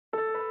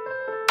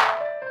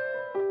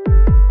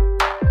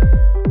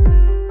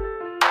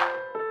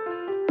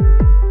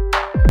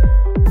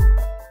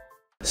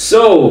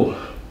So,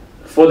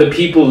 for the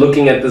people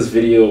looking at this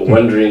video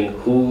wondering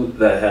who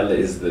the hell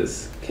is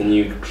this, can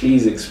you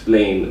please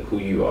explain who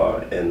you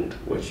are and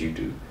what you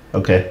do?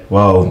 Okay,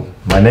 well,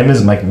 my name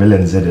is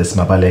Macmillan Has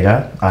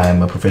Mabaleka. I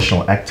am a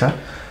professional actor.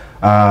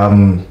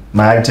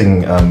 My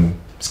acting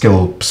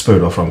skill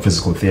spurred off from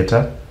physical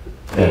theatre.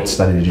 I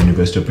studied at the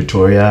University of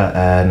Pretoria,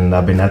 and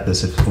I've been at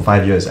this for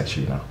 5 years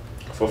actually now.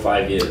 For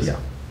 5 years? Yeah.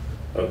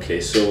 Okay,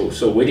 so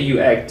where do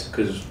you act?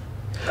 Because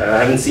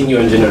I haven't seen you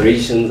on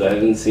Generations, I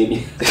haven't seen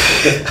you.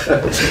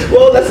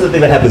 Well, that's the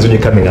thing that happens when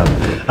you're coming up.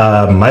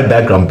 My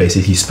background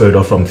basically spurred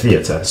off from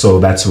theatre, so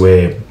that's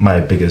where my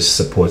biggest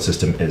support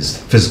system is,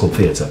 physical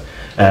theatre.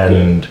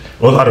 And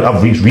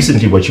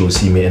recently what you will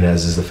see me in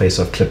as is the face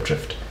of Clip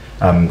Drift.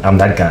 I'm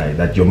that guy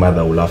that your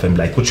mother will laugh and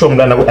be like,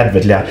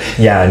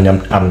 yeah,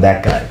 I'm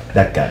that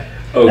guy.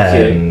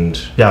 Okay.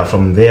 And yeah,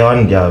 from there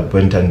on,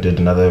 went and did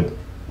another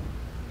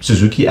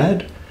Suzuki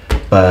ad.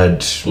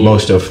 But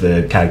most of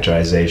the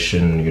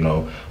characterization, you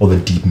know, all the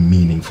deep,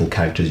 meaningful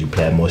characters you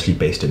play are mostly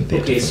based in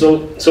theatre. Okay,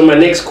 so my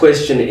next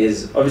question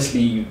is,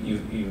 obviously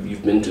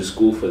you've been to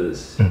school for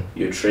this,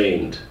 you're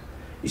trained.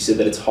 You said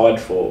that it's hard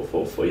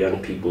for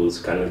young people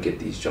to kind of get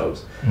these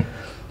jobs.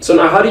 So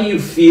now, how do you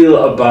feel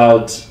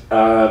about,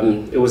 I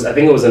think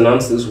it was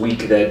announced this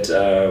week that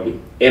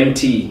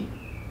Emtee,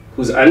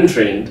 who's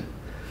untrained,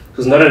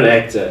 who's not an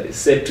actor, is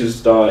set to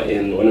star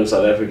in one of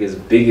South Africa's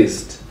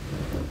biggest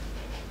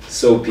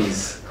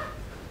soapies,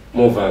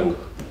 Movango.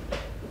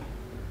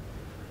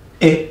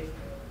 Is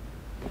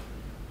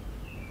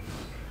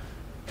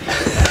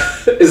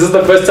this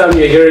the first time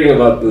you're hearing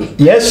about this?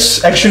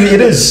 Yes, actually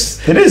it is.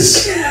 It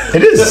is.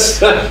 It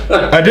is.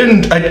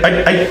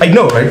 I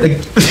know, right? Like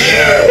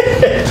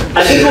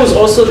I think it was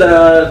also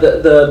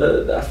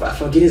the I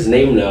forget his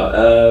name now.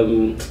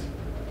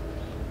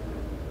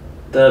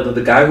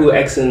 The guy who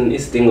acts in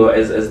Istingo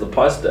as the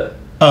pastor.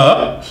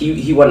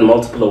 He won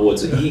multiple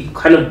awards. He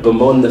kind of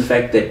bemoaned the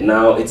fact that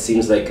now it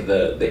seems like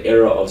the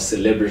era of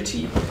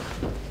celebrity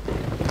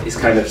is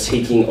kind of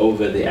taking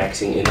over the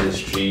acting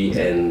industry,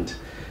 and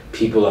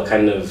people are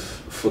kind of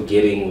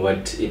forgetting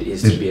what it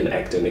is to be an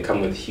actor, and they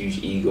come with huge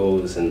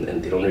egos, and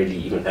they don't really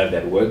even have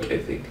that work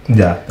ethic.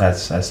 Yeah,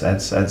 that's.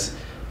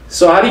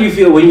 So how do you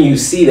feel when you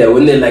see that,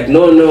 when they're like,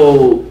 no,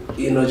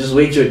 you know, just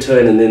wait your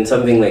turn, and then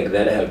something like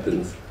that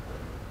happens?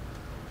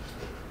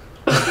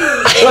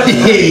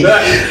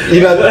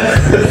 You know,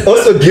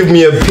 also give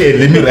me a pen.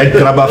 Let me write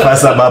Graba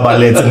Fasa Baba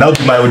Let's, and that'll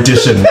be my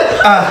audition.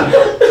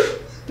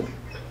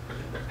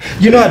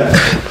 You know what?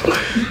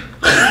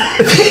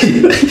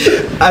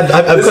 I've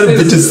got a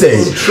bit to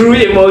say. True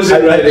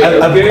emotion, right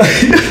there.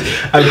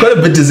 I've got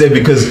a bit to say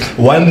because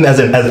one, as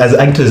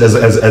actors,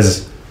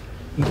 as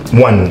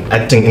one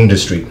acting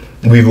industry,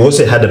 we've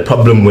also had a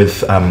problem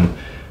with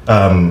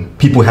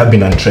people have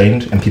been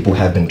untrained and people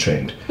have been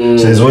trained.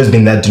 So there's always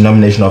been that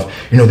denomination of,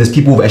 you know, there's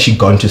people who've actually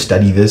gone to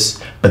study this,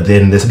 but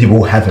then there's people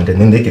who haven't,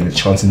 and then they get a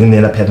chance, and then they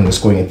end up having a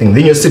scoring thing.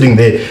 Then you're sitting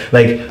there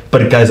like,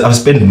 but guys, I've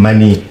spent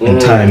money and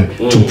time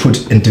to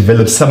put and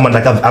develop someone.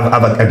 Like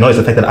I've acknowledged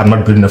the fact that I'm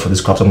not good enough for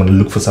this craft, so I'm going to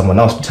look for someone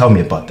else to tell me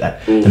about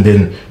that. And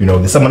then, you know,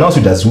 there's someone else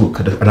who does work,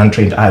 an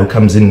untrained eye who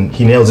comes in,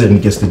 he nails it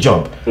and gets the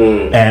job.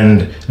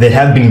 And there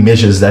have been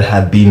measures that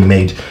have been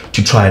made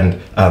to try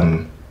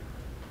and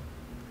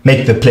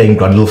make the playing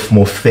ground a little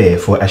more fair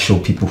for actual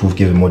people who've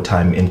given more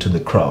time into the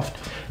craft.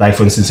 Like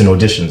for instance, in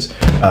auditions,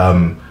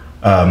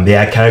 they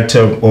are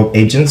character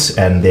agents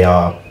and they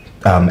are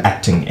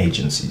acting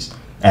agencies.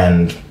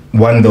 And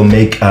one, they'll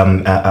make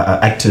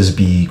actors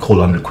be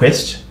called on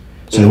request,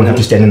 so they won't have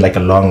to stand in like a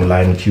long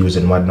line queues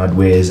and whatnot.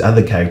 Whereas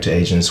other character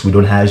agents, we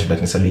don't have like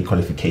necessarily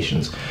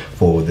qualifications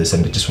for this,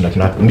 and they just like,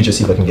 let me just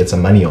see if I can get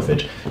some money off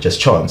it,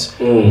 just chance.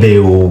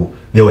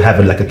 They'll have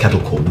it like a cattle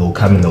call. They'll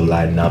come and they'll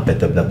line up.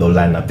 They'll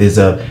line up. There's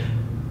a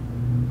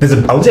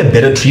I would say a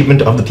better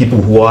treatment of the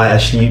people who are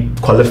actually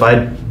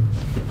qualified,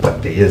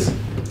 but there is.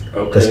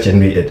 Okay. That's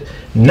generally it.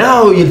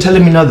 Now you're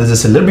telling me now there's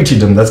a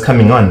celebritydom that's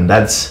coming on.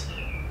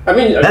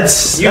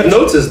 You've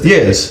noticed.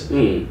 Yes.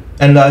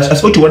 And I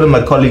spoke to one of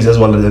my colleagues as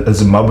well, a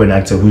Zimbabwean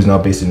actor who's now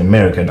based in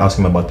America, and asked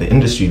him about the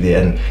industry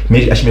there, and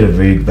actually made a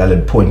very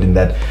valid point in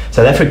that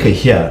South Africa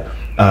here,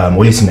 or at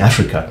least in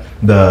Africa,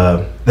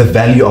 the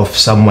value of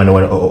someone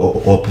or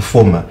a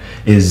performer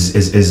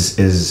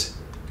is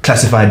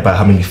classified by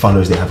how many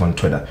followers they have on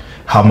Twitter,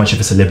 how much of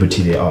a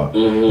celebrity they are.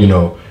 You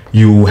know,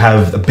 you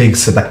have a big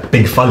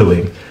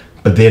following,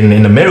 but then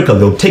in America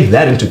they'll take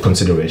that into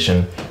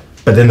consideration,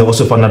 but then they'll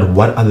also find out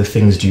what other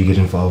things do you get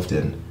involved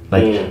in.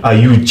 Like, are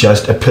you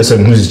just a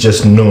person who's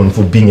just known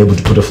for being able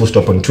to put a full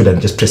stop on Twitter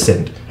and just press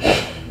send?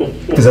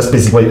 Because that's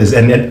basically what it is.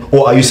 And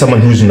or are you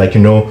someone who's like, you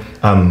know,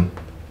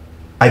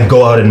 I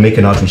go out and make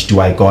an outreach.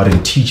 Do I go out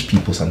and teach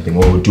people something,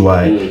 or do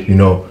I, you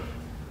know,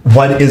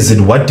 what is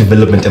it? What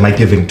development am I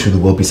giving to the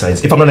world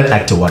besides? If I'm not an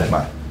actor, what am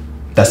I?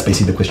 That's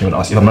basically the question you would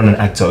ask. If I'm not an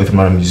actor, if I'm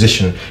not a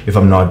musician, if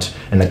I'm not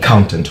an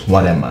accountant,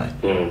 what am I?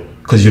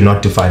 Because you're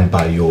not defined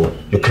by your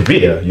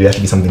career. You have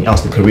to be something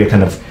else. The career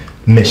kind of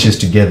meshes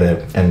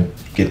together and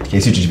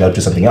gets you to develop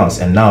to something else.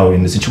 And now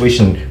in the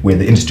situation where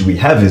the industry we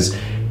have is,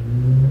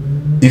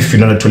 if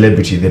you're not a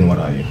celebrity, then what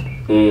are you?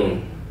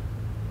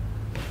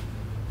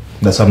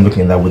 That's why I'm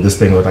looking at that with this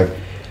thing of like,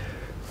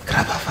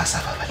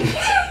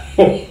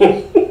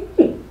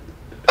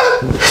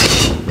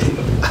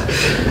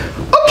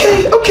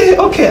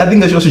 okay. I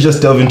think that you should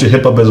just delve into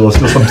hip hop as well.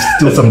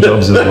 Still some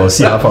jobs as well.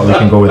 See how far we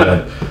can go with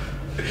that.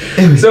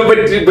 Anyway. So, but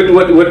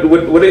what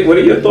are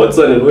your thoughts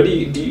on it? What do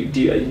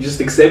you are you just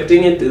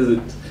accepting it? Is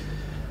it?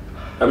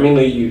 I mean,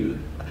 are you?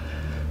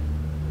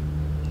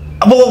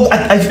 Well,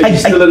 are you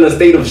still in a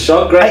state of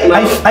shock right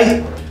now?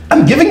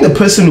 I'm giving the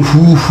person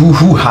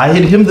who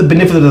hired him the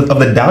benefit of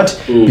the doubt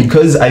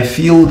because I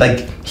feel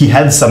like he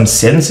had some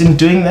sense in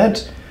doing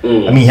that. I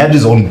mean, he had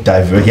his own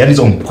he had his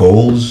own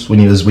goals when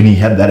he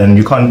had that, and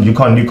you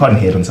can't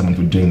hate on someone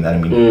for doing that. I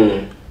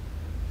mean,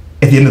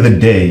 at the end of the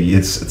day,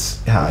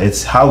 it's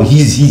how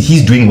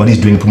he's doing what he's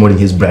doing, promoting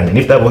his brand, and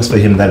if that works for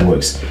him, that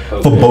works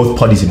for both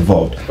parties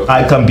involved.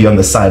 I can't be on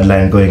the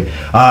sideline going,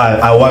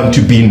 I want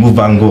to be in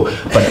Muvango,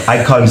 but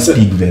I can't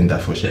speak Venda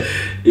for sure.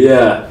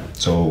 Yeah.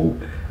 So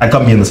I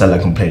can't be on the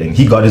sideline complaining.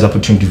 He got his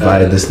opportunity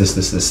via this,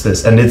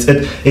 and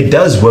it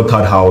does work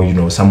out how, you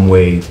know, some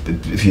way.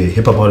 If you're a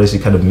hip hop artist,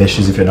 it kind of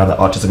meshes. If you're another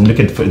artist, I mean,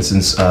 look at, for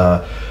instance,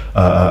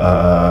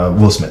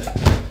 Will Smith.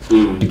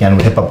 Began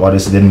with hip hop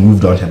artists, then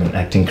moved on to have an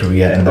acting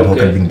career, and that whole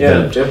kind of thing.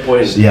 Yeah, fair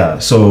point. Yeah,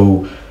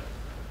 so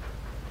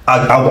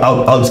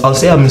I'll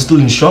say I'm still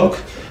in shock.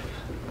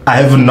 I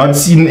have not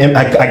seen him.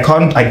 I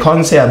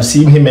can't say I've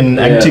seen him in an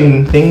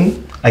acting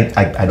thing.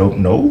 I don't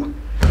know.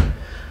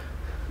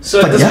 So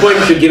at this point,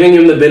 you're giving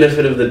him the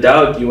benefit of the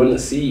doubt. You want to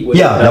see what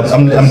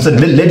I'm saying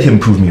let him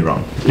prove me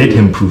wrong. Let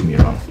him prove me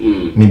wrong.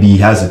 Maybe he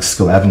has a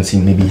skill I haven't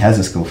seen. Maybe he has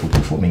a skill for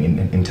performing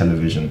in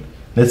television.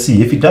 Let's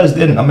see. If he does,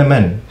 then I'm a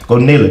man. Go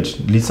nail it.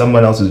 At least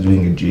someone else is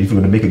doing it. If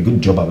you're going to make a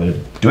good job of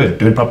it, do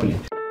it properly.